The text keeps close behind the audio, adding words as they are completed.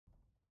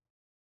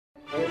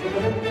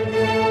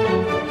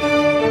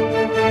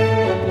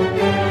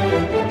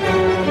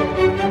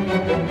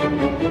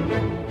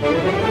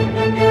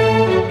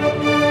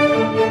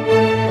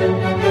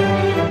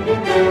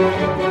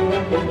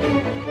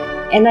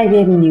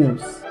NIBM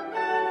뉴스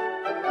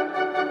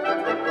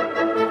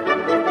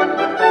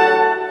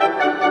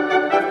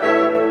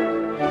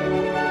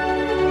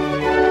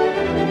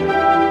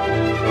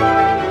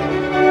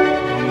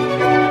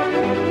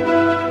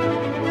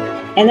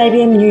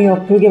NIBM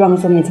뉴욕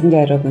불교방송의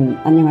청자 여러분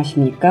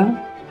안녕하십니까?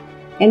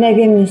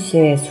 NIBM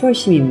뉴스의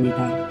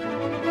수월심입니다.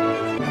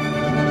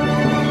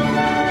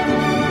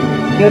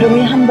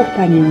 여름이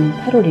한복판인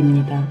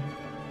 8월입니다.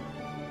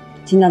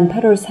 지난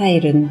 8월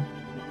 4일은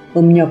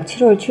음력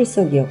 7월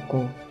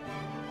출석이었고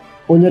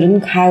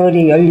오늘은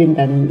가을이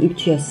열린다는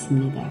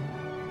입추였습니다.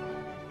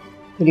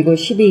 그리고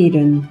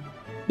 12일은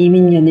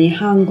이민년의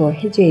하한거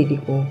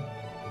해제일이고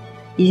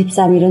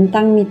 23일은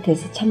땅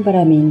밑에서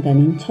찬바람이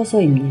인다는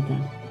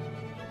처서입니다.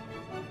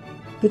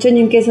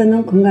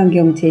 부처님께서는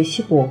금강경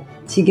제15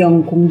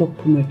 지경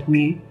공독품을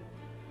통해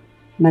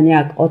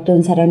만약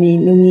어떤 사람이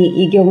능히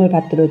이 경을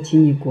받들어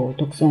지니고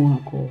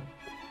독송하고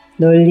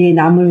널리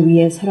남을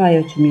위해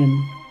설하여 주면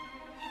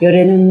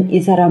열애는 이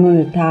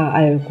사람을 다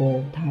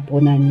알고 다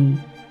보나니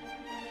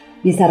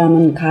이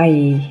사람은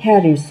가히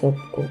헤아릴 수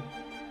없고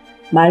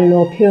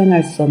말로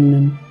표현할 수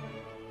없는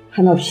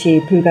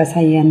한없이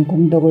불가사의한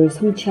공덕을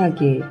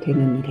성취하게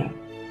되느니라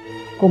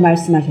고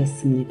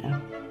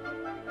말씀하셨습니다.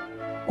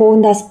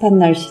 고온 다습한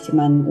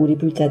날씨지만 우리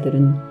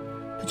불자들은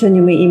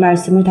부처님의 이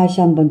말씀을 다시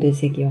한번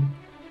되새겨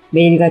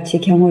매일같이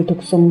경을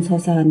독송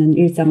서사하는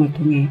일상을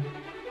통해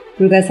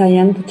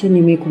불가사의한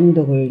부처님의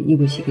공덕을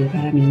입으시길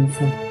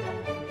바라면서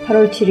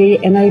 8월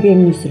 7일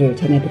NIBM 뉴스를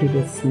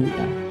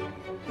전해드리겠습니다.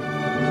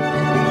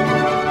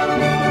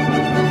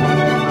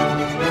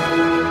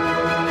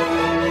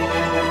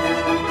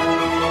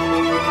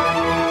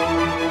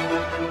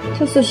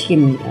 첫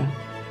소식입니다.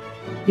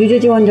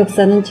 뉴저지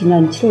원적사는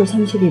지난 7월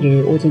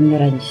 31일 오전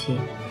 11시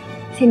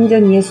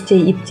생전 예수제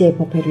입제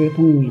법회를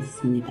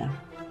봉행했습니다.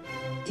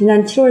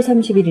 지난 7월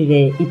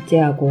 31일에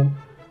입제하고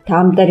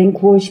다음 달인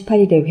 9월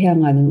 18일에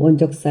회항하는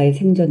원적사의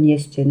생전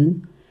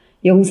예수제는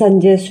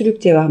영산제,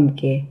 수륙제와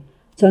함께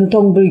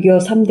전통 불교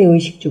 3대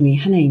의식 중의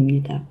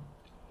하나입니다.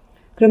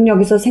 그럼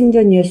여기서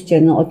생전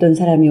예수제는 어떤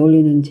사람이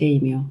올리는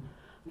제이며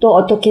또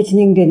어떻게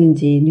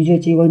진행되는지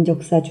뉴저지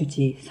원적사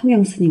주지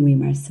성영 스님의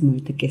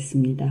말씀을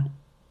듣겠습니다.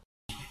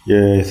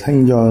 예,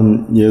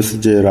 생전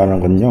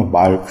예수제라는 건요,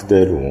 말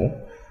그대로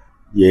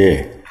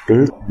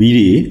예를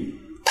미리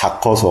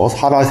닦아서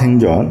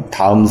살아생전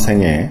다음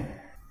생에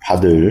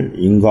받을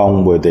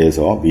인과응보에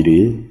대해서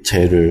미리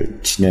제를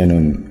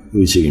지내는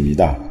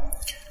의식입니다.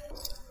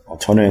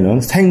 전에는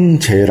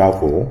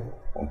생제라고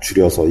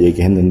줄여서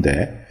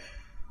얘기했는데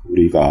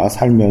우리가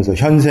살면서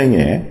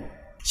현생에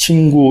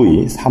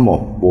신구의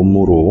삼업,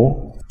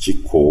 몸으로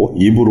짓고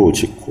입으로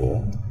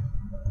짓고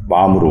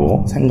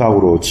마음으로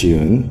생각으로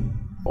지은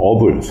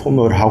업을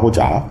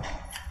소멸하고자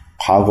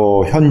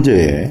과거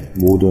현재의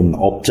모든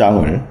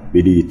업장을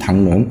미리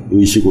닦는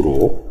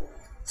의식으로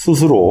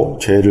스스로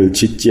죄를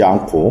짓지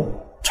않고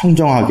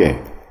청정하게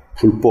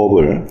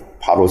불법을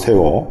바로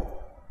세워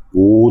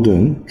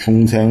모든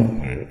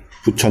중생을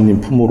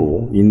부처님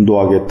품으로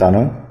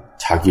인도하겠다는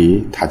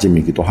자기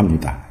다짐이기도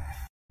합니다.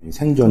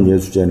 생전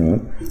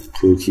예수제는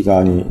그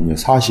기간이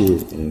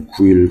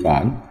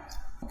 49일간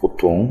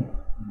보통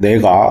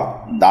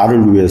내가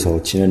나를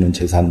위해서 지내는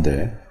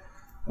제사인데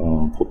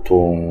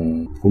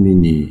보통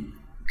본인이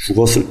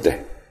죽었을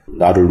때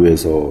나를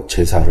위해서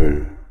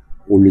제사를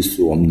올릴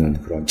수 없는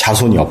그런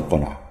자손이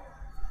없거나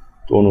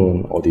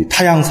또는 어디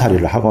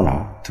타향살이를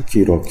하거나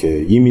특히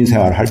이렇게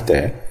이민생활을 할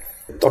때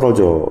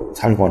떨어져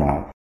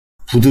살거나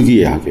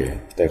부득이하게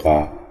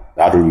내가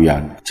나를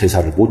위한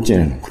제사를 못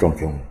지내는 그런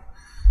경우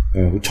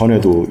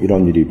전에도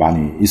이런 일이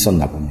많이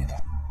있었나 봅니다.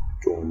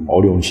 좀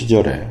어려운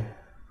시절에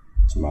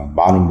하지만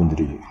많은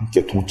분들이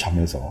함께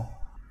동참해서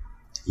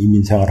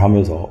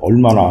이민생활하면서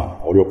얼마나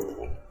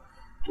어렵고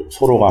또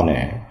서로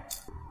간에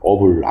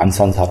업을 안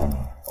산 사람이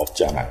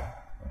없지 않아요.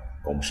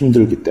 너무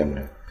힘들기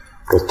때문에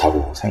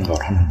그렇다고 생각을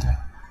하는데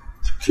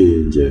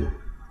특히 이제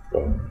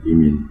그런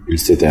이민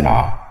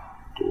 1세대나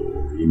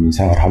또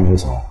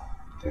이민생활하면서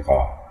내가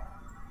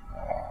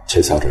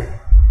제사를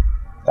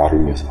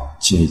나를 위해서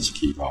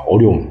지내지기가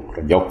어려운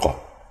그런 여건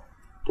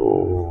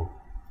또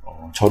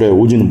절에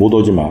오지는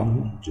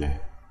못하지만 이제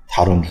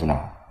다른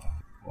주나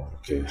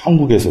이렇게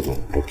한국에서도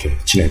이렇게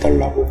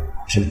지내달라고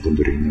하시는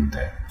분들이 있는데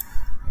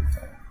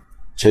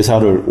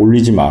제사를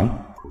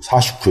올리지만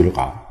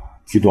 49일간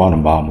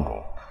기도하는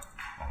마음으로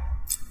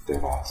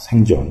내가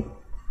생전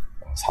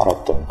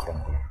살았던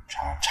그런 걸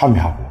잘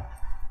참여하고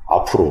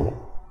앞으로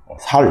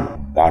살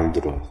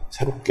날들을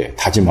새롭게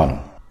다짐하는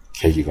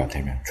계기가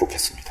되면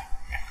좋겠습니다.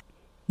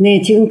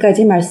 네,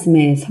 지금까지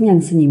말씀의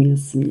성양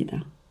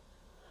스님이었습니다.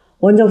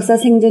 원적사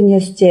생전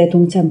예수제에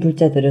동참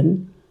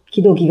불자들은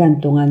기도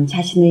기간 동안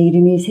자신의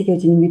이름이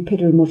새겨진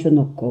위패를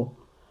모셔놓고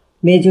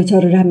매주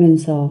절을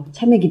하면서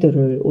참회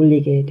기도를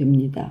올리게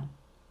됩니다.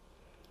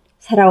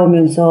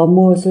 살아오면서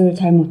무엇을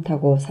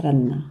잘못하고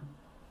살았나,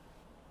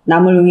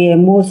 남을 위해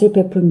무엇을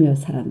베풀며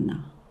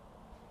살았나?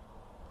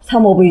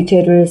 삼업의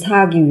죄를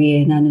사하기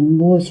위해 나는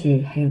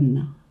무엇을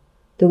하였나?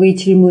 등의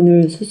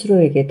질문을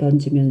스스로에게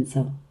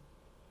던지면서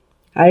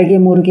알게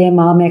모르게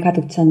마음에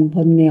가득 찬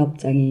번뇌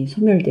업장이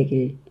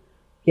소멸되길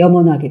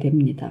염원하게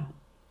됩니다.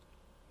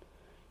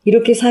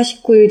 이렇게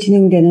 49일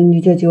진행되는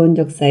뉴저지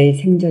원적사의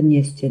생전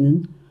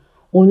예수제는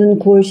오는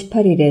 9월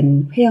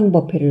 18일엔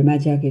회양법회를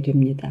맞이하게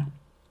됩니다.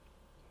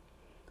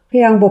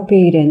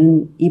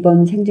 회양법회일에는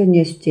이번 생전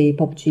예수제의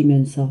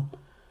법주이면서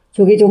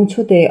조계종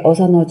초대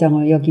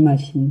어산어장을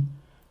역임하신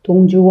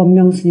동주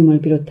원명 스님을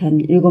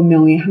비롯한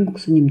 7명의 한국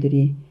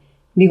스님들이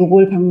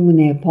미국을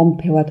방문해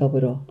법회와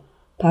더불어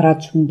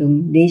발화춤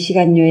등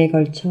 4시간여에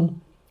걸쳐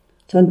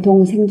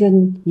전통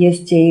생전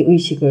예수제의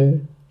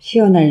의식을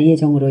시연할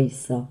예정으로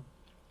있어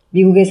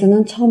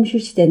미국에서는 처음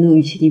실시되는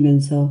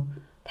의식이면서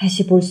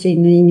다시 볼 수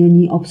있는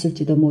인연이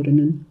없을지도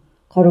모르는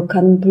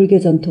거룩한 불교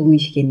전통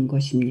의식인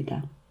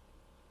것입니다.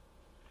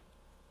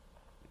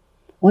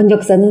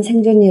 원적사는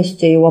생전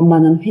예수제의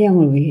원만한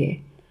회양을 위해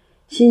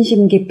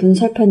신심 깊은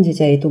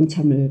설판제자의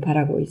동참을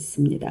바라고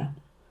있습니다.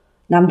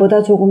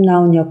 남보다 조금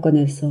나은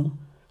여건에서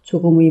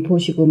조금의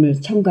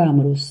보시금을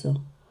첨가함으로써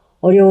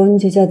어려운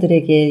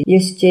제자들에게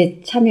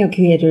예수제 참여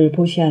기회를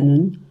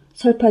보시하는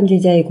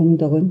설판제자의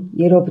공덕은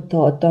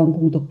예로부터 어떠한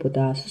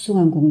공덕보다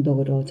수승한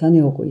공덕으로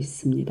전해오고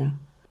있습니다.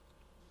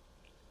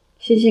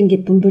 신심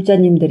깊은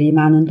불자님들이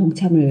많은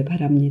동참을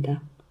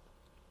바랍니다.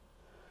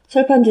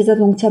 설판제자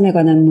동참에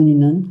관한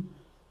문의는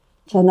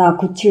전화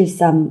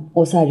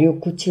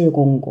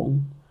 973-546-9700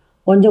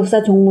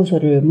 원적사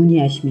종무소를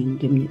문의하시면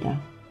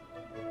됩니다.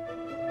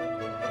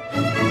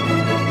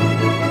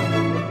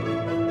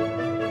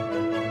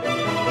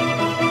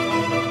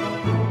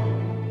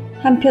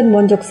 한편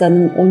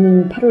원적사는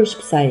오는 8월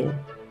 14일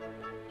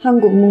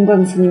한국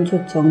문광스님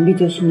초청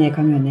미주순회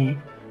강연에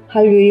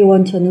한류의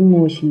원천은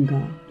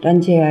무엇인가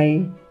란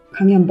제야의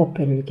강연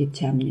법회를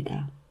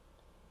개최합니다.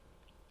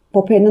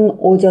 법회는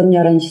오전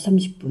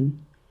 11시 30분,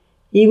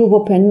 2부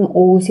법회는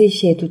오후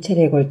 3시에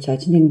 2차례에 걸쳐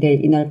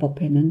진행될 이날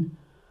법회는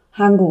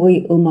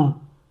한국의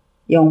음악,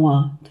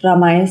 영화,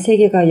 드라마의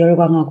세계가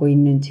열광하고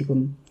있는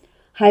지금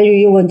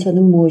한류의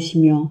원천은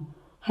무엇이며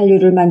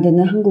한류를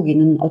만드는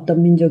한국인은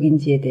어떤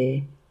민족인지에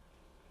대해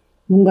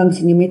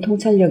문광스님의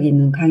통찰력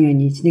있는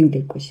강연이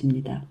진행될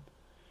것입니다.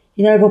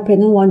 이날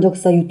법회는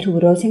원적사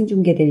유튜브로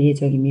생중계될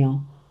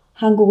예정이며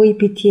한국의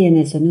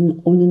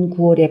BTN에서는 오는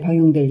 9월에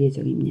방영될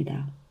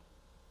예정입니다.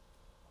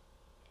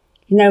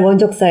 이날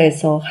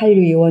원적사에서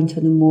한류의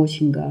원천은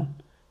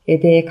무엇인가에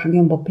대해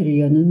강연 법회를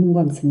여는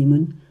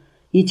문광스님은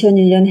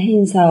 2001년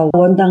해인사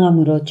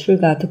원당함으로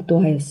출가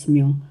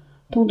득도하였으며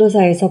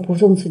통도사에서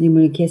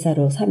보성스님을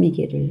계사로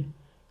삼위계를,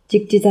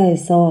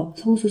 직지사에서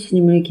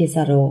성수스님을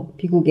계사로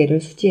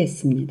비구계를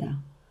수지했습니다.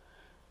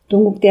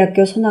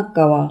 동국대학교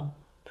선학과와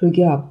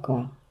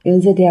불교학과,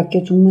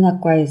 연세대학교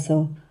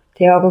중문학과에서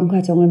대학원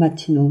과정을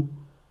마친 후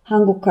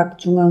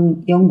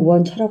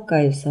한국학중앙연구원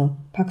철학과에서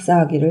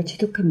박사학위를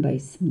취득한 바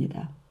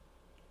있습니다.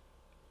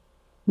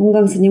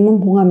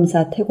 문광스님은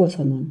봉암사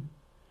태고선언,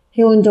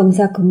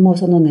 해운정사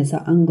금모선언에서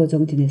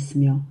안거정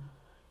지냈으며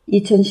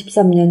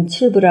 2013년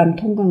칠부람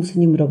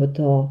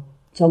통광스님으로부터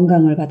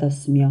정강을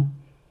받았으며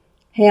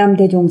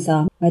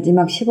해암대종사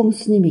마지막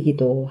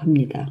시봉스님이기도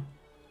합니다.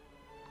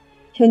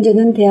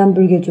 현재는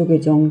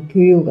대한불교조계종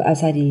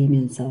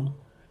교육아사리이면서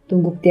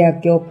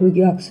동국대학교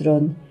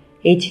불교학술원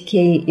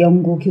HK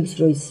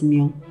연구교수로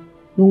있으며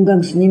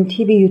문광스님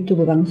TV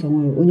유튜브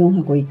방송을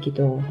운영하고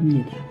있기도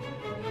합니다.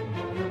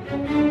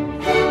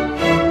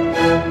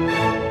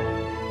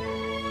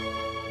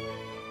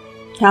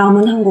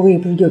 다음은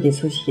한국의 불교계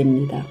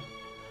소식입니다.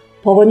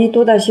 법원이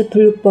또다시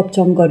불법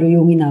점거를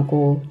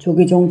용인하고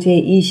조계종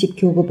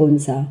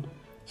제20교구본사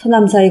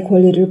서남사의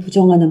권리를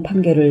부정하는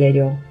판결을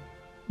내려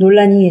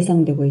논란이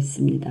예상되고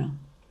있습니다.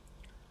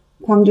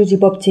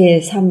 광주지법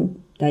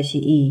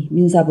제3-2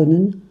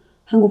 민사부는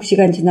한국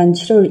시간 지난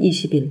 7월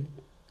 20일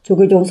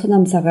조계종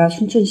서남사가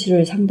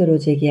순천시를 상대로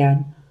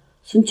제기한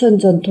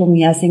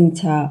순천전통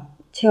야생차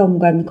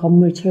체험관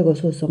건물 철거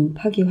소송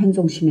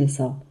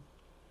파기환송심에서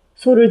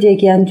소를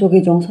제기한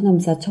조계종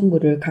서남사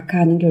청구를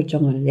각하하는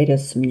결정을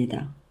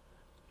내렸습니다.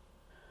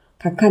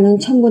 각하는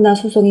청구나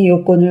소송의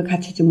요건을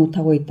갖추지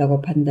못하고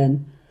있다고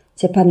판단,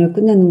 재판을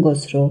끝내는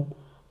것으로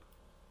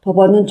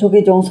법원은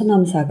조계종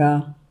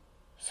서남사가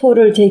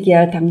소를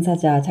제기할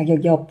당사자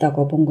자격이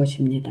없다고 본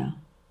것입니다.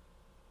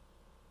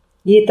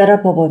 이에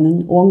따라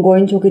법원은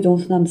원고인 조계종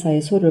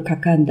서남사의 소를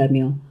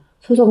각하한다며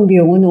소송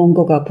비용은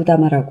원고가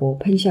부담하라고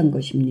판시한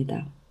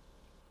것입니다.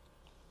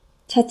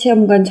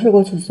 차체험관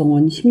철거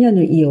소송은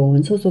 10년을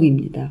이어온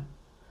소송입니다.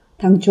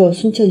 당초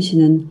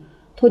순천시는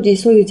토지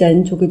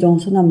소유자인 조계종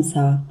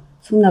서남사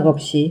승낙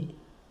없이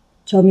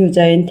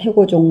점유자인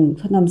태고종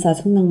서남사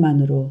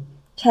승낙만으로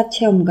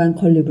차체험관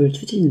건립을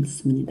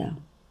추진했습니다.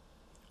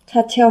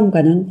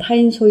 차체험관은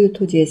타인 소유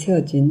토지에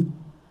세워진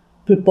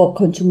불법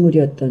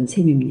건축물이었던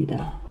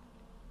셈입니다.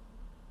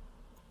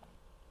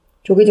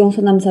 조계종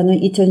서남사는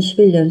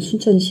 2011년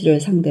순천시를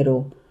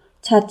상대로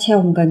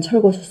차체험관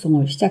철거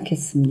소송을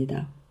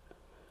시작했습니다.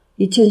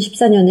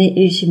 2014년의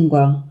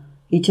 1심과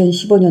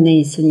 2015년에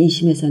있은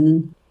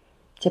 2심에서는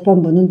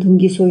재판부는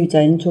등기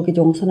소유자인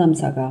조계종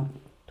서남사가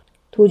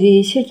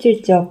토지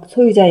실질적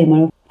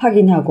소유자임을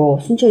확인하고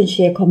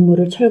순천시의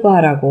건물을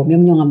철거하라고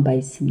명령한 바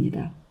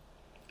있습니다.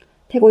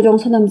 태고종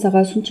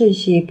서남사가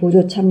순천시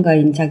보조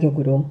참가인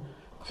자격으로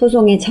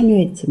소송에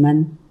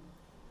참여했지만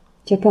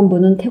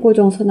재판부는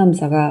태고종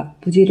서남사가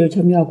부지를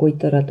점유하고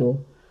있더라도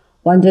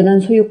완전한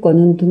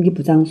소유권은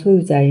등기부장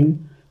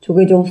소유자인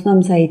조계종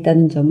서남사에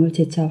있다는 점을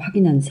재차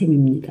확인한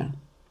셈입니다.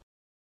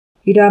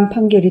 이러한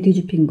판결이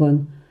뒤집힌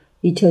건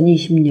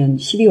 2020년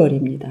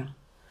 12월입니다.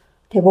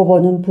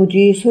 대법원은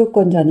부지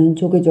소유권자는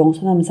조계종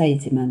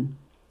서남사이지만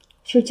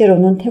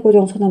실제로는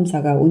태고종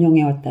서남사가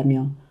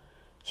운영해왔다며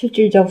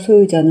실질적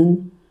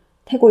소유자는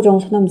태고종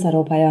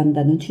서남사로 봐야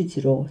한다는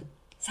취지로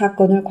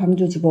사건을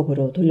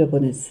광주지법으로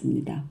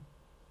돌려보냈습니다.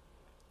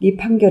 이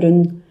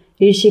판결은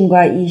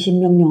 1심과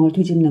 2심 명령을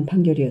뒤집는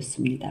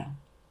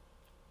판결이었습니다.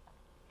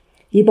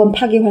 이번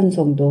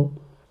파기환송도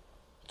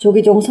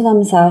조계종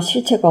서남사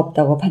실체가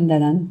없다고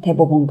판단한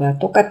대법원과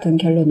똑같은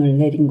결론을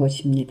내린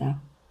것입니다.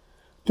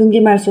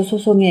 등기말소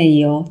소송에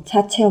이어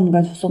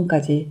차체험관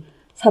소송까지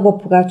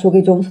사법부가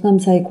조계종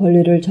서남사의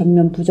권리를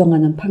전면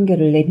부정하는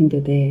판결을 내린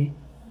데 대해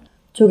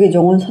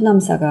조계종은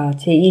서남사가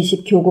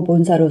제20교구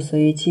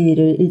본사로서의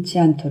지위를 잃지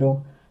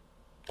않도록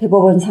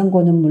대법원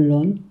상고는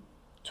물론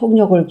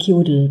총력을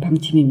기울일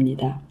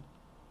방침입니다.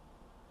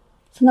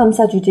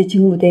 서남사 주지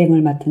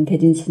직무대행을 맡은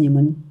대진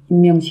스님은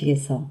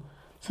임명식에서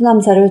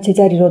서남사를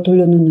제자리로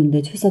돌려놓는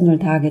데 최선을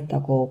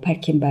다하겠다고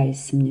밝힌 바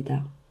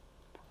있습니다.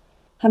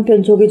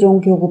 한편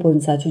조계종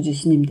교구본사 주지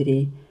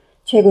스님들이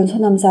최근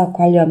서남사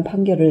관련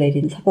판결을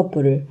내린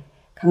사법부를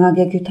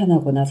강하게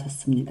규탄하고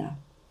나섰습니다.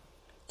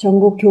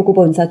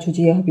 전국교구본사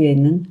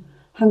주지협의회는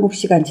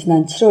한국시간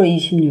지난 7월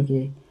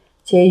 26일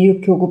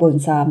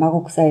제6교구본사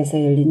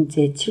마곡사에서 열린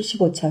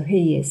제75차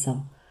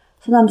회의에서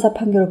서남사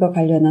판결과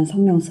관련한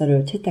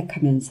성명서를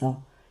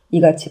채택하면서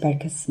이같이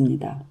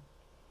밝혔습니다.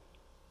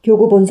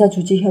 교구본사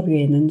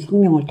주지협의회는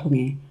성명을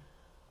통해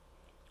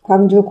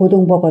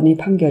광주고등법원의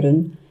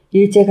판결은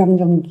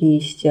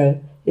일제강점기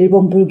시절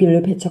일본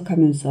불교를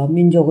배척하면서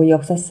민족의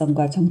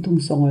역사성과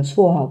정통성을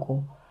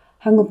수호하고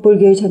한국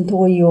불교의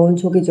전통을 이어온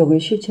조계종의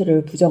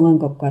실체를 부정한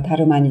것과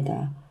다름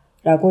아니다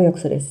라고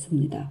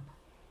역설했습니다.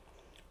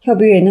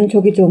 협의회는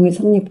조계종의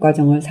성립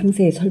과정을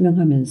상세히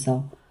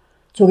설명하면서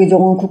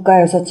조계종은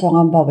국가에서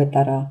정한 법에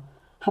따라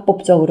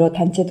합법적으로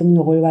단체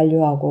등록을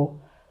완료하고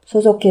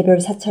소속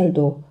개별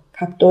사찰도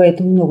각도의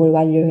등록을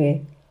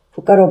완료해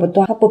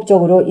국가로부터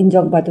합법적으로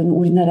인정받은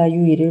우리나라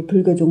유일의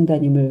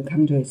불교종단임을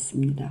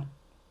강조했습니다.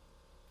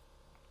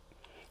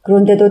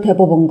 그런데도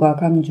대법원과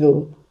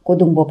광주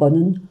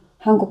고등법원은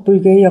한국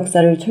불교의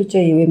역사를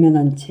철저히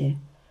외면한 채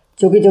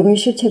조계종의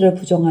실체를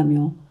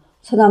부정하며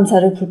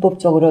서남사를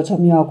불법적으로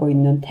점유하고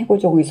있는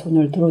태고종의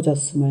손을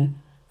들어줬음을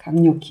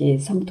강력히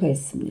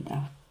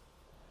성토했습니다.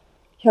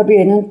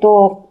 협의회는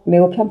또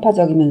매우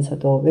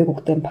편파적이면서도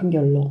왜곡된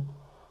판결로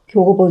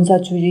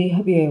교구본사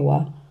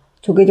주지협의회와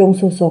조계종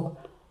소속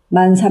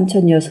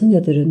 13,000여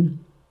승려들은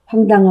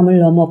황당함을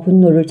넘어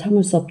분노를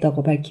참을 수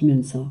없다고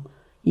밝히면서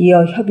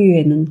이어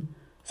협의회는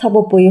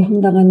사법부의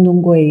황당한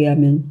논고에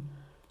의하면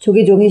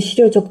조계종이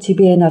실효적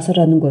지배에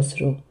나서라는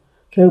것으로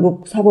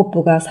결국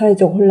사법부가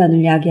사회적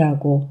혼란을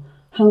야기하고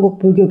한국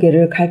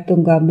불교계를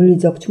갈등과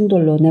물리적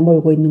충돌로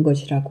내몰고 있는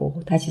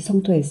것이라고 다시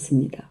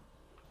성토했습니다.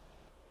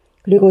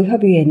 그리고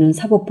협의회는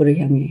사법부를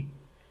향해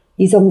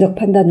이성적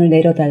판단을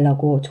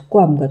내려달라고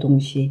촉구함과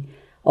동시에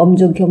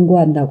엄중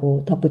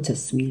경고한다고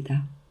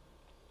덧붙였습니다.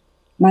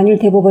 만일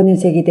대법원에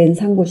제기된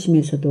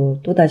상고심에서도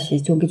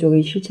또다시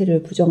조계종의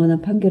실체를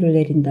부정하는 판결을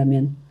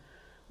내린다면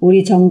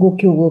우리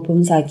전국교구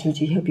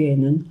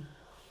본사주지협의회는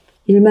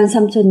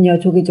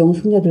 13,000여 조계종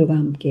승려들과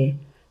함께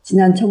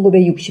지난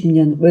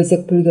 1960년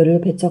외색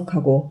불교를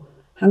배척하고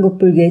한국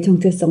불교의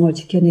정체성을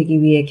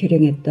지켜내기 위해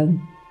결행했던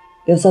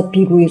 6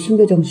 비구의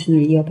순교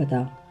정신을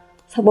이어받아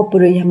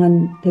사법부를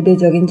향한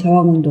대대적인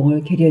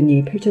저항운동을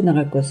결연히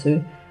펼쳐나갈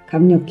것을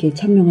강력히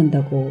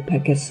천명한다고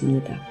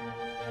밝혔습니다.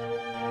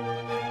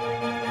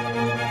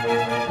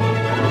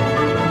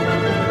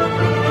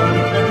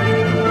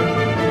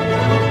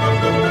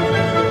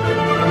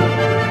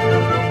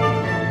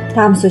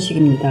 다음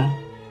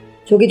소식입니다.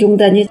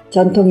 조계종단이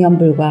전통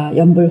연불과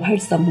연불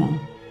활성화,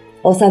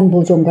 어산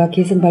보존과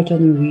계승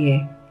발전을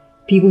위해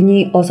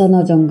비구니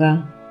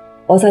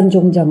어선어정과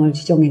어산종장을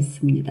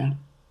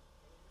지정했습니다.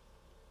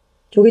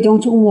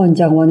 조계종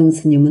총무원장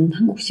원흥스님은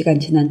한국시간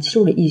지난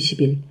 7월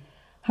 20일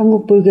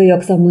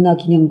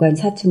한국불교역사문화기념관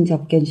 4층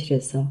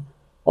접견실에서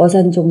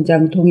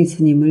어산종장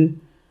동의스님을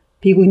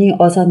비구니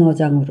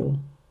어산어장으로,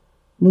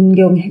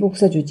 문경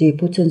해국사주지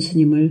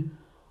보천스님을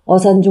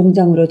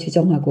어산종장으로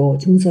지정하고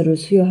증서를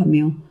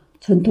수여하며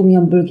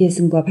전통연불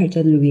계승과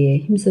발전을 위해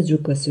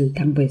힘써줄 것을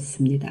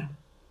당부했습니다.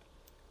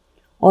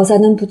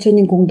 어산은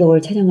부처님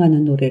공덕을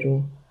찬양하는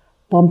노래로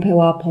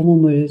범패와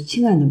범음을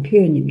칭하는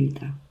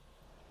표현입니다.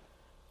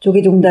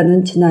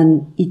 조계종단은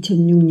지난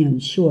 2006년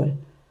 10월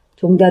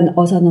종단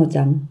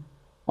어산어장,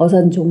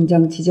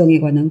 어산종장 지정에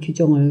관한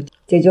규정을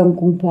제정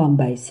공포한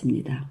바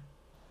있습니다.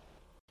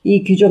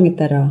 이 규정에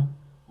따라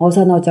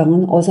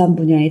어산어장은 어산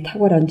분야의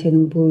탁월한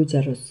재능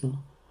보유자로서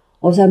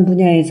어산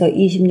분야에서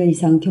 20년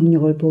이상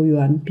경력을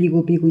보유한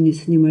비구 비구니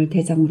스님을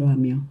대상으로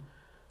하며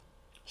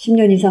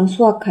 10년 이상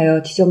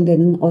수학하여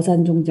지정되는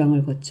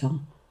어산종장을 거쳐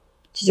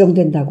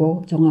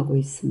지정된다고 정하고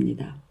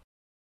있습니다.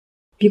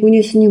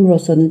 비구니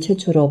스님으로서는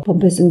최초로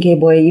범패승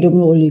계보에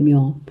이름을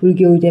올리며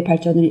불교의대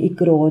발전을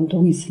이끌어온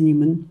동희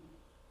스님은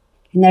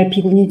이날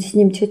비구니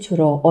스님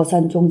최초로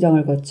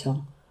어산종장을 거쳐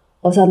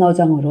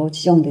어산어장으로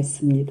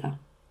지정됐습니다.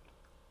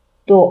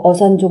 또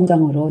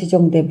어산종장으로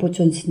지정된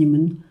보촌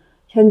스님은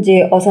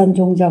현재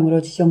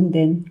어산종장으로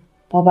지정된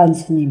법안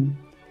스님,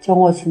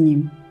 정호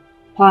스님,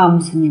 화암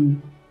스님,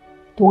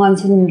 동안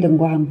스님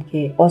등과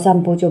함께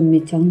어산 보존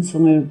및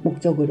전승을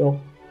목적으로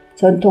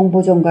전통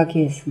보존과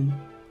계승,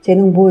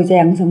 재능 보유자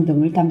양성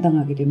등을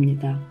담당하게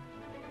됩니다.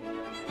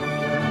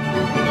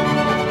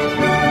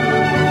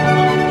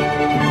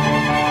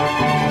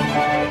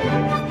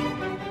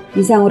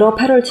 이상으로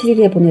 8월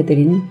 7일에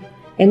보내드린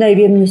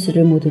NIBM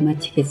뉴스를 모두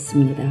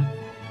마치겠습니다.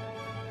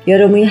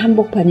 여름의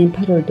한복판인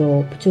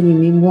 8월도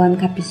부처님이 무한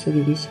가피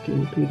속에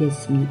계시길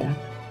빌겠습니다.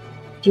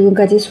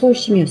 지금까지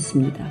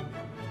수월심이었습니다.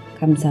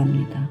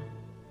 감사합니다.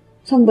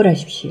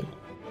 성불하십시오.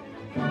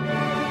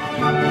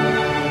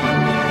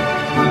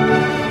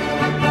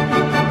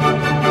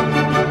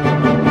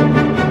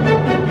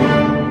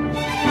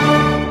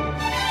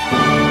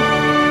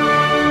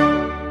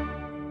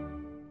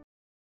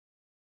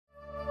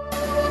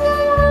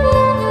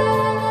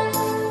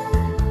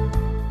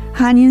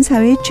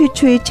 한인사회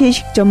최초의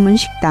채식 전문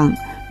식당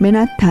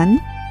맨하탄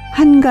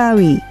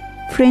한가위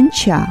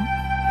프렌치아.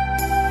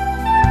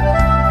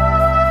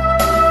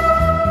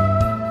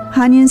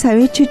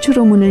 한인사회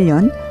최초로 문을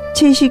연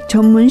채식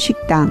전문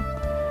식당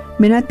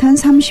맨하탄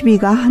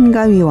 32가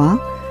한가위와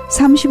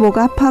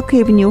 35가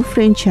파크애비뉴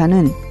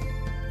프렌치아는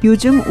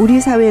요즘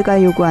우리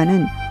사회가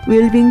요구하는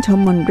웰빙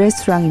전문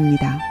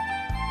레스토랑입니다.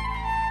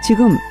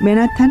 지금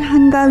맨하탄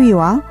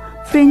한가위와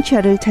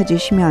프렌치아를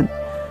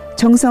찾으시면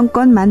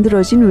정성껏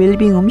만들어진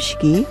웰빙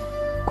음식이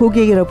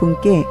고객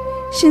여러분께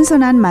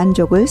신선한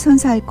만족을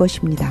선사할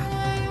것입니다.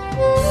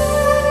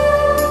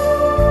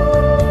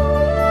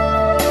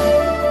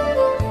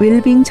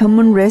 웰빙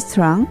전문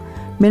레스토랑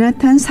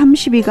맨하탄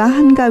 32가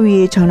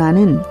한가위의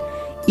전화는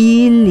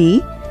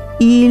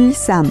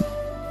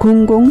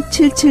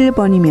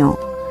 212-213-0077번이며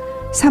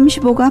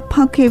 35가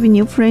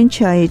파크애비뉴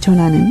프렌치아의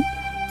전화는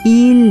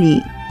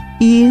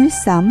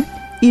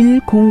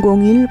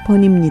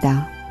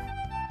 212-213-1001번입니다.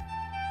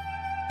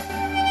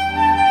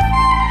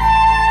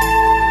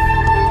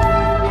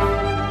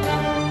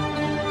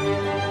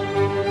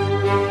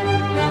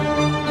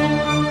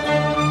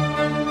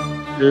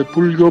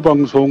 불교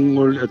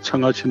방송을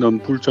애청하시는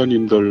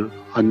불자님들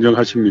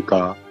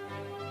안녕하십니까?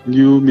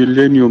 뉴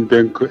밀레니엄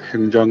뱅크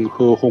행장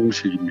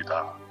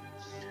허홍식입니다.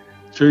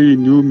 저희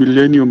뉴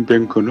밀레니엄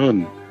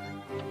뱅크는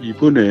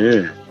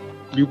이번에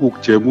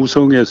미국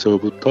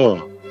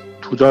재무성에서부터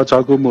투자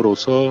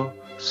자금으로서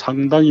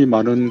상당히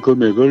많은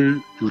금액을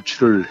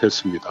유치를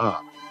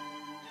했습니다.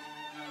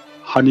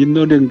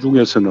 한인은행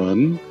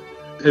중에서는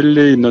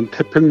LA에 있는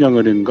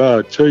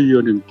태평양은행과 저희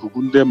은행 두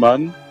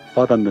군데만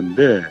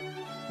받았는데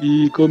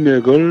이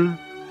금액을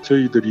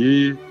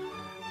저희들이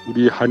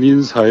우리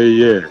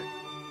한인사회에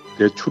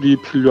대출이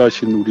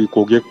필요하신 우리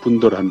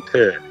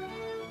고객분들한테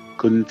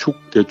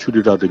건축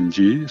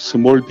대출이라든지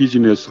스몰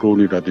비즈니스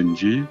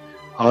론이라든지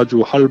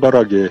아주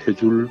활발하게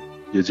해줄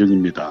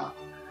예정입니다.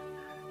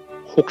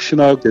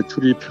 혹시나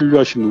대출이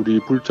필요하신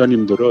우리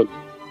불자님들은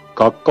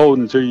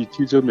가까운 저희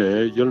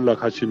지점에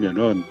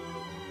연락하시면은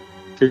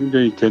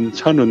굉장히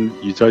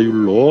괜찮은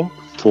이자율로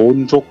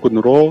좋은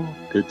조건으로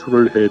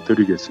대출을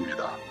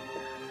해드리겠습니다.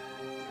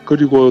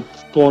 그리고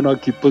또 하나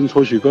기쁜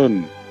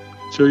소식은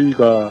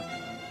저희가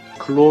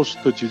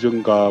클로스트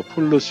지점과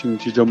플러싱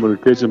지점을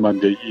개점한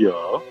데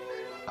이어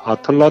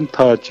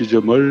아틀란타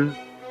지점을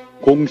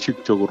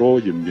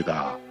공식적으로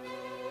엽니다.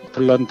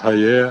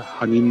 아틀란타에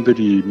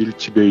한인들이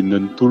밀집해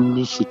있는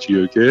둘루스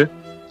지역에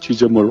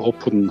지점을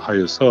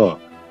오픈하여서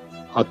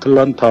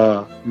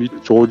아틀란타 및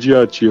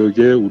조지아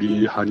지역의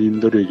우리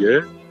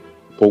한인들에게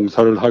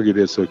봉사를 하게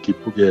돼서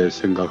기쁘게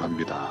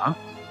생각합니다.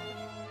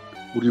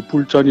 우리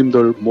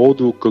불자님들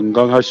모두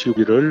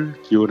건강하시기를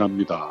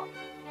기원합니다.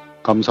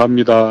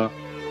 감사합니다.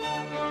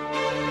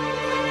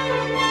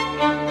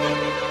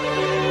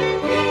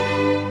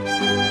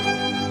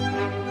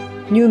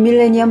 뉴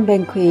밀레니엄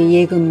뱅크의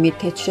예금 및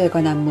대출에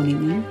관한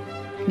문의는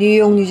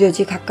뉴욕,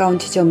 뉴저지 가까운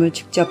지점을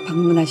직접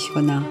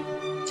방문하시거나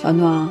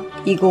전화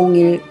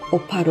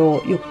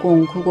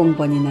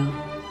 201-585-6090번이나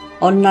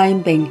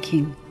온라인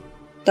뱅킹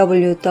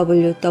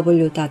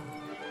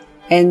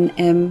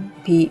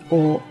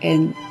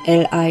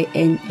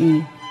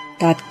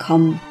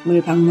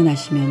www.nmbonline.com을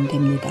방문하시면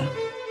됩니다.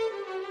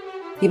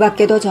 이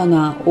밖에도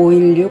전화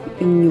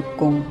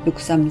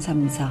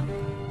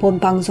 516-660-6334 본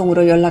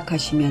방송으로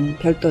연락하시면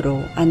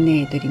별도로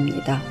안내해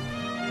드립니다.